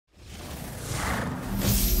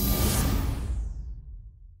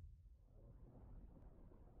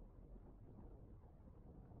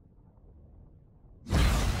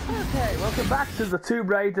Okay, welcome back to the Tomb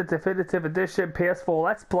Raider Definitive Edition PS4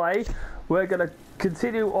 Let's Play. We're going to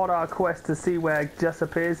continue on our quest to see where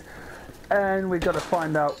Jessup is, and we've got to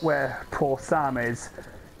find out where poor Sam is,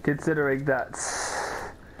 considering that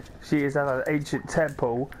she is at an ancient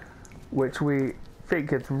temple, which we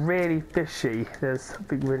think is really fishy. There's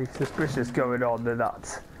something really suspicious going on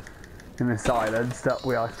in this island that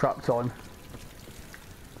we are trapped on.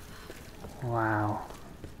 Wow.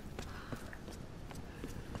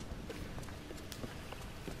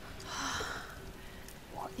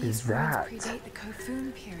 These is that? ruins predate the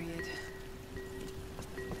Kofun period.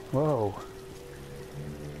 Whoa.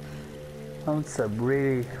 That's some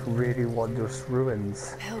really, really wondrous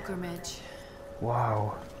ruins. Pilgrimage.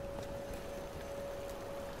 Wow.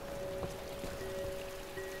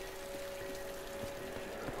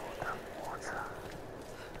 Water.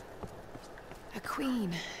 A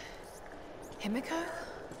queen. Himiko?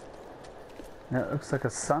 That looks like a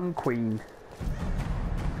sun queen.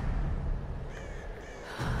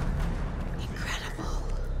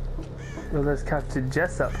 Well, there's Captain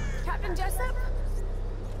Jessup. Captain Jessup?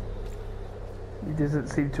 He doesn't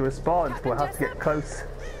seem to respond. Captain We'll have to get close.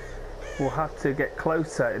 We'll have to get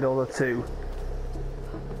closer in order to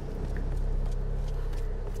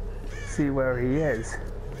see where he is.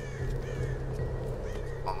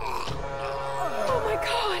 Oh my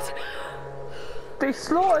god! They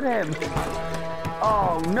slaughtered him!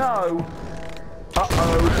 Oh no!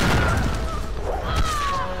 Uh-oh.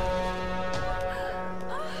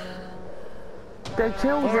 They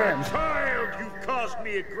killed him! Child, you've caused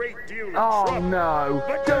me a great deal of Oh trouble. no!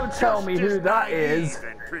 But Don't tell me who that naive is!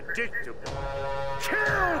 and predictable. Kill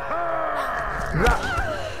her!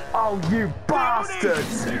 That... Oh, you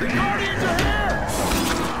bastards! The Guardians are here!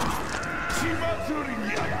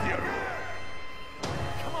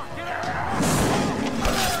 Come on, get out!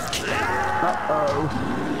 Uh-oh.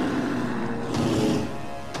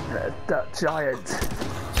 That giant.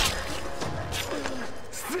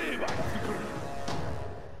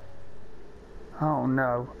 Oh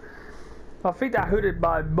no. I think that hooded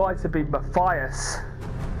man might have been Matthias.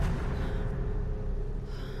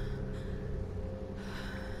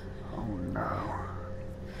 Oh no.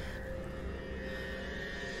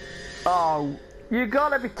 Oh, you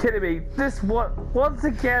gotta be kidding me. This once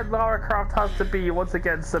again Lara Croft has to be once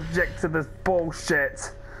again subject to this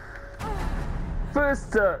bullshit.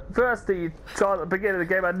 First the trial at the beginning of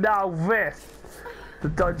the game, and now this. The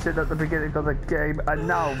dungeon at the beginning of the game, and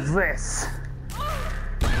now this.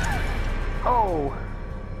 Oh!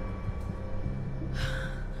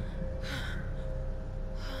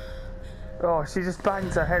 Oh, she just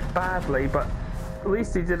banged her head badly, but at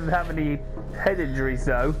least he didn't have any head injuries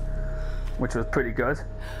though, which was pretty good.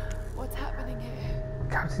 What's happening here?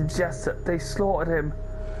 Captain Jessup, they slaughtered him.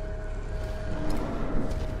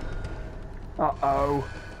 Uh-oh.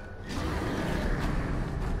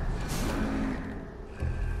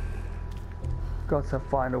 Got to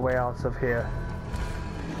find a way out of here.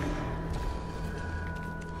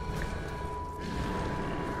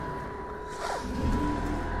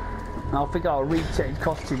 I think I'll re-change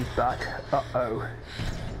costumes back. Uh-oh.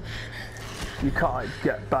 You can't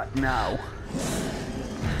get back now.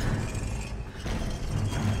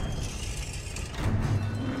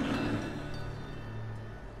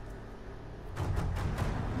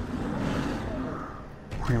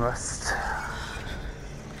 We must...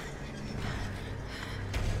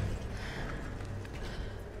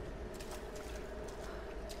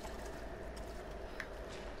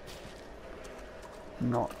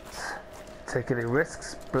 not take any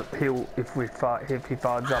risks, but he'll if he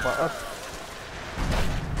finds out about us.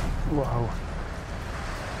 Whoa!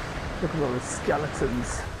 Look at all the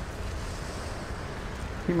skeletons.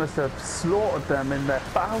 He must have slaughtered them in their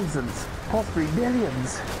thousands, possibly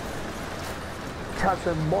millions.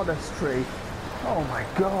 Chasm Monastery. Oh my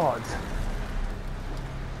god!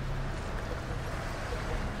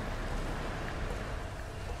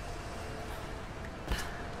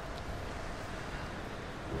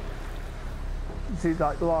 See,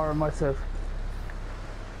 like Lara might have.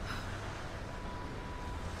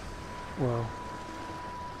 Whoa.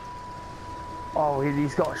 Oh,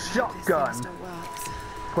 he's got a shotgun, This still works.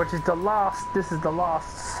 which is the last. This is the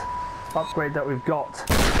last upgrade that we've got.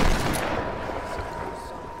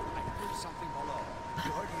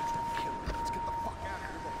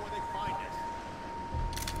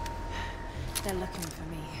 They're looking for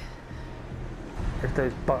me. If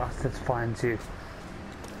those bastards find you,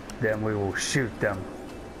 then we will shoot them.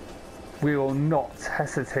 We will not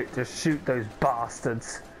hesitate to shoot those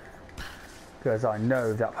bastards. Because I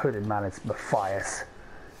know that hooded man is Matthias.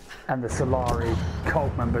 And the Solarii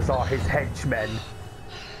cult members are his henchmen.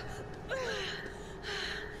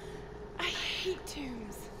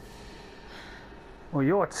 Well,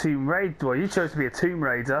 you're a Tomb Raider. Well, you chose to be a Tomb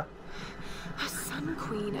Raider. A Sun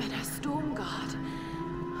Queen and a Storm Guard.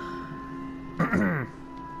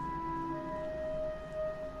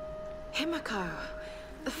 Himiko,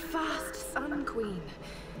 the first Sun Queen.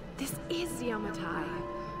 This is Yamatai.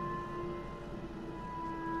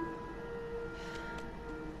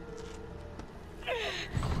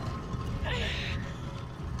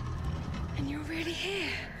 And you're really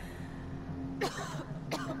here.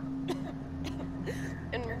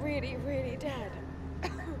 And really, really dead.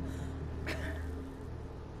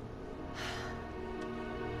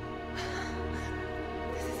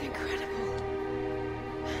 This is incredible.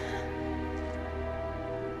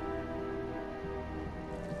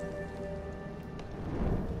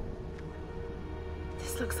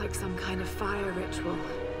 This looks like some kind of fire ritual.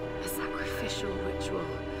 A sacrificial ritual.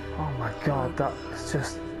 Oh my god, that's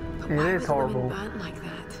just... But It why is were the horrible. women burnt like that?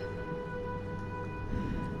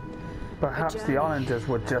 Perhaps the journey. Islanders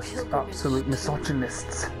were just Pilgrimage. absolute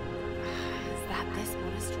misogynists. Is that this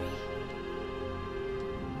monastery?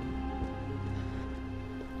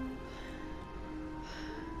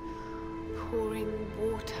 Pouring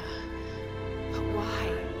water. But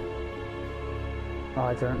why?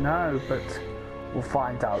 I don't know, but we'll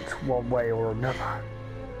find out one way or another.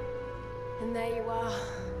 And there you are,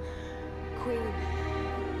 Queen.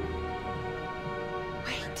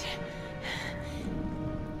 Wait.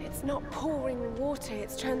 It's not pouring water,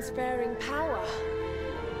 it's transferring power.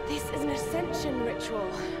 This is an ascension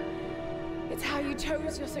ritual. It's how you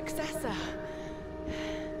chose your successor.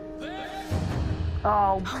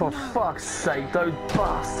 Oh, for fuck's sake, those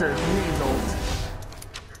bastard needles.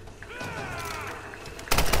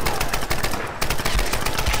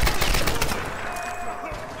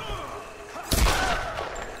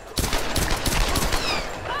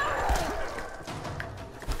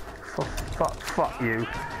 Fuck you.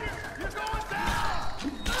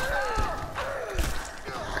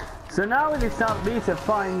 So now it is time for me to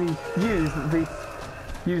finally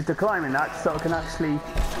use the climbing axe so I can actually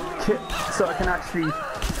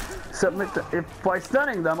submit the, if by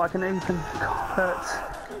stunning them I can actually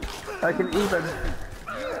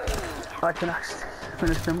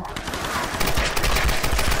finish them off.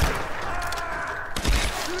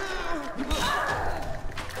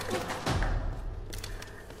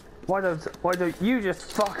 Why don't you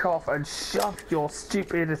just fuck off and shove your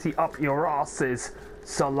stupidity up your asses,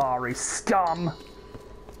 Solarii scum?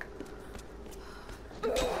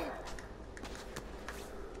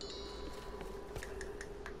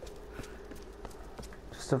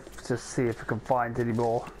 Just to see if I can find any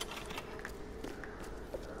more.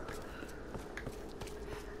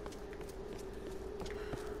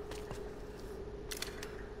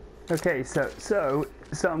 Okay, so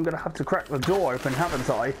I'm gonna have to crack the door open, haven't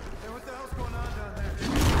I?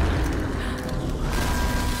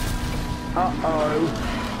 Uh-oh.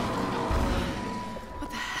 What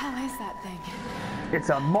the hell is that thing? It's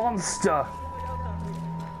a monster!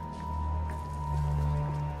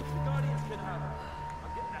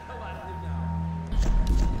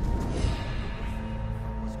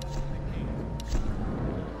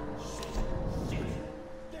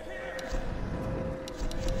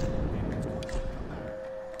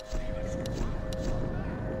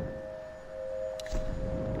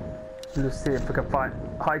 Let's see if we can find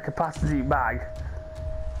high capacity mag.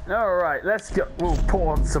 Alright, let's go. We'll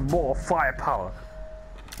pour on some more firepower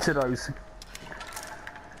to those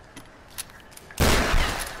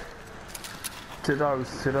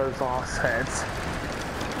arse heads.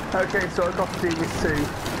 Okay, so I've got to do this too.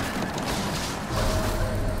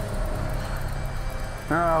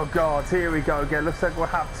 Oh god, here we go again. Looks like we'll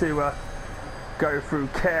have to go through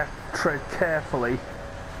tread carefully.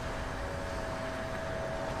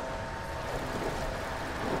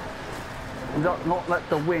 Not let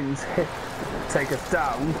the winds take us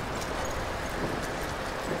down.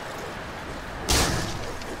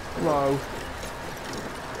 Whoa.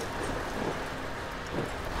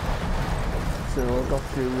 So I've got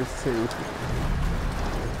to do this too.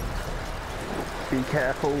 Be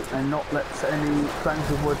careful and not let any planks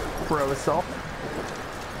of wood throw us off.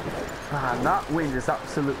 Man, that wind is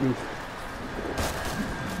absolutely...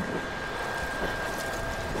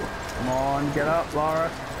 Come on, get up,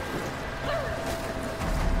 Lara.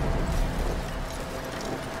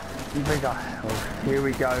 Oh, here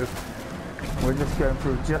we go. We're just going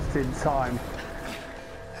through just in time.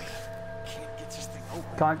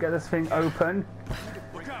 Can't get this thing open.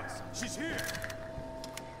 Look out! She's here!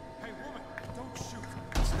 Hey, woman, don't shoot.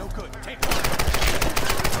 It's no good. Take her.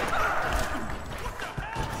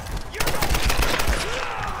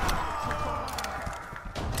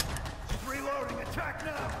 She's reloading. Attack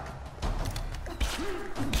now!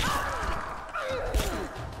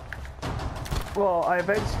 Well, I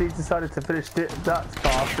eventually decided to finish that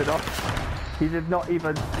bastard off. He did not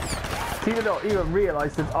even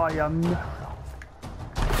realise that I am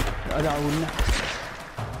alone.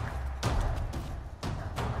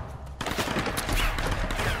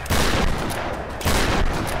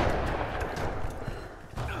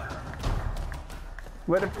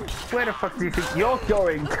 Where the fuck do you think you're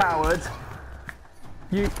going, coward?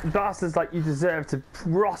 You bastards like you deserve to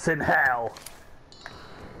rot in hell.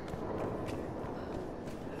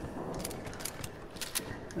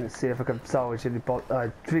 Let's see if I can salvage any body. I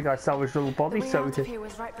think I salvaged all the bodies, so we can. Here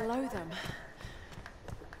was right below them.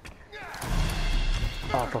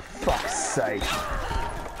 Oh, for fuck's sake!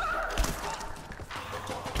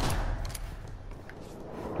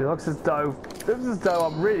 It looks as though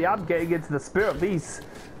I'm getting into the spirit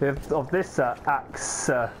of this axe.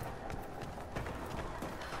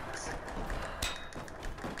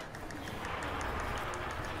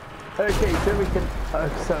 Okay, so we can.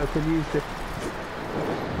 So I can use this.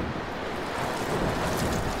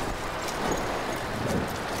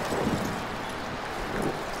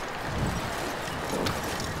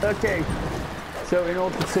 Okay, so in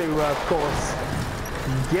order to, of course,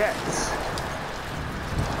 get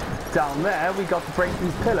down there, we got to break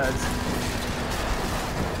these pillars.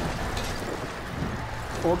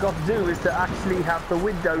 All we've got to do is to actually have the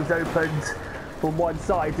windows opened from one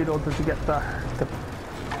side in order to get the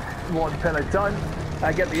one pillar done,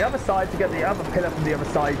 and get the other side to get the other pillar from the other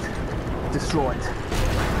side destroyed.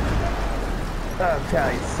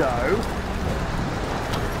 Okay, so...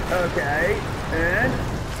 Okay, and...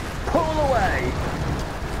 pull away!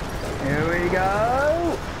 Here we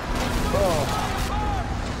go! Oh.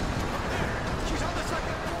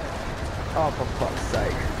 Oh, for fuck's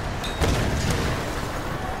sake.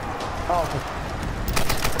 Oh, for...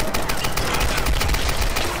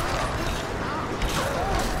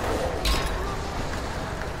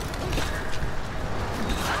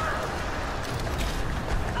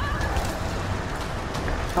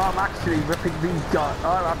 I'm actually ripping these guys.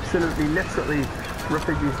 I'm absolutely, literally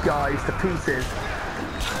ripping these guys to pieces.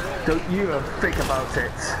 Don't you even think about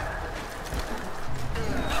it.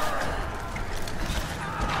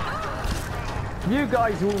 You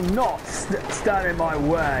guys will not stand in my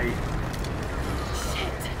way.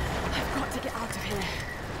 Shit! I've got to get out of here.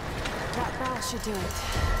 That bell should do it.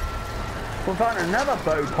 We found another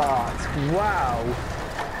bow part. Wow.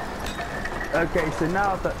 Okay, so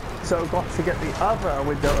now that... So I've got to get the other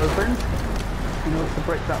window opened in order to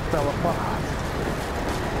break that bell apart.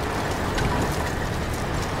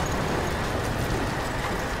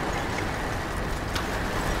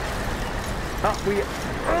 Up we...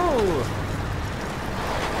 Oh!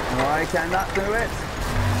 Why can that do it?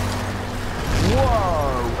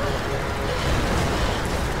 Whoa!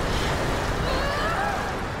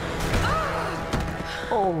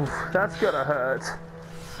 Oh, that's gonna hurt.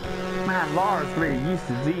 Man, Lara's really used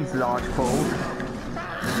to these large falls.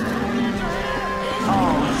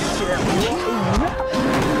 Oh shit, what is that?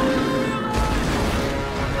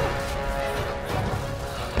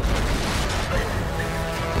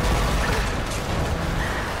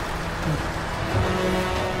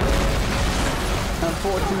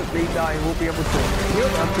 Unfortunately, I will be able to kill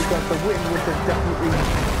them because the wind would have definitely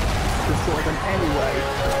destroyed them anyway.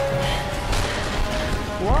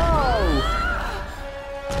 Whoa!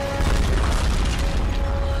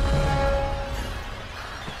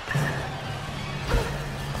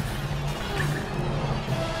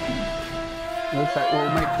 Looks like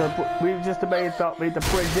we'll make the... We've just made the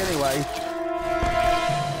bridge anyway.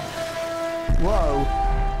 Whoa.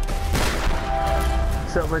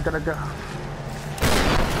 So we're gonna go...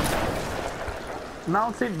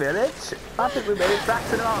 Mountain Village? I think we made it back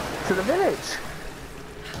to the village.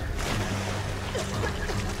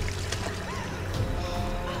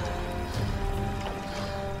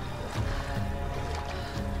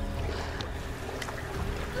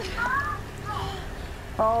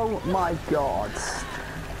 Oh my god.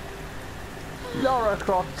 Lara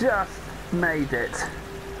Croft just made it.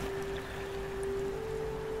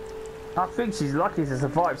 I think she's lucky to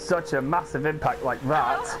survive such a massive impact like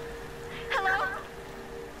that. Hello?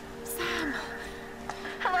 Sam!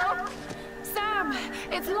 Hello? Sam!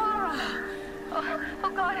 It's Lara!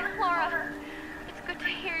 Oh God, Lara. It's good to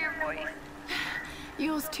hear your voice.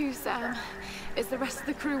 Yours too, Sam. Is the rest of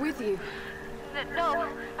the crew with you? No,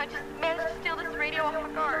 I just managed to steal this radio off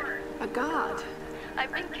a guard. A guard?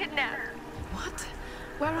 I've been kidnapped. What?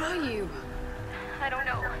 Where are you? I don't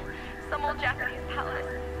know. Some old Japanese palace.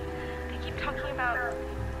 They keep talking about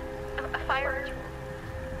a fire ritual.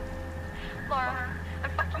 Lara,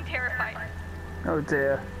 I'm fucking terrified. Oh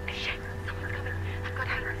dear. Shit, someone's coming. I've got to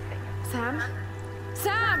hide this thing. Sam?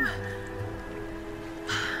 Sam!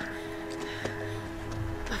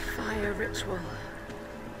 A fire ritual.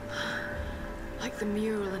 Like the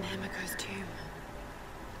mural in Himiko's tomb.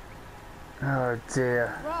 Oh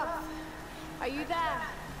dear. Rob, are you there?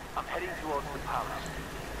 I'm heading towards the palace.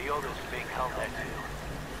 The others are being held there too.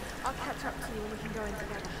 I'll catch up to you and we can go in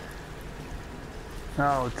together.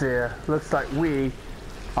 Oh dear. Looks like we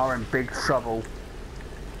are in big trouble.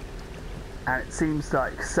 And it seems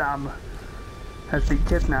like Sam has been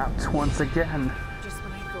kidnapped once again. Just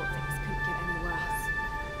when I thought things couldn't get any worse.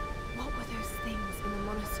 What were those things in the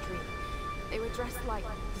monastery? They were dressed like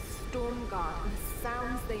the storm guard, and the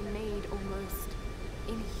sounds they made almost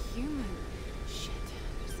inhuman. Shit,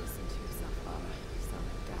 just listen to yourself, Lara. You sound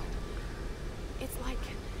like Dad. It's like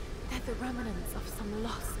they're the remnants of some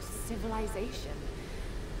lost civilization.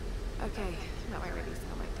 Okay, now I really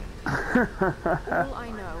sound like Dad. All I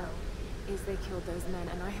know is they killed those men,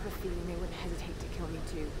 and I have a feeling they wouldn't hesitate to kill me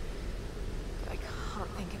too. But I can't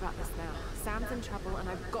think about this now. Sam's in trouble, and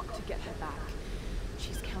I've got to get her back.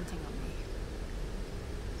 She's counting on me.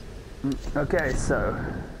 Okay, so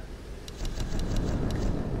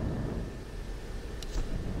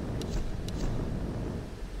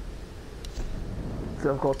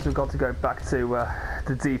of course we've got to go back to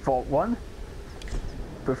the default one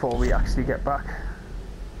before we actually get back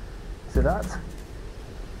to that.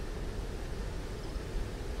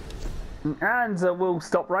 And we'll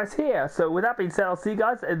stop right here. So with that being said, I'll see you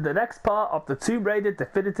guys in the next part of the Tomb Raider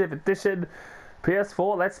Definitive Edition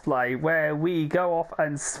PS4 Let's Play, where we go off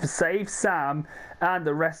and save Sam and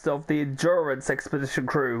the rest of the Endurance Expedition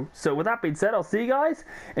crew. So with that being said, I'll see you guys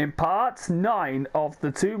in part 9 of the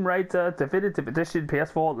Tomb Raider Definitive Edition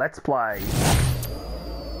PS4 Let's Play.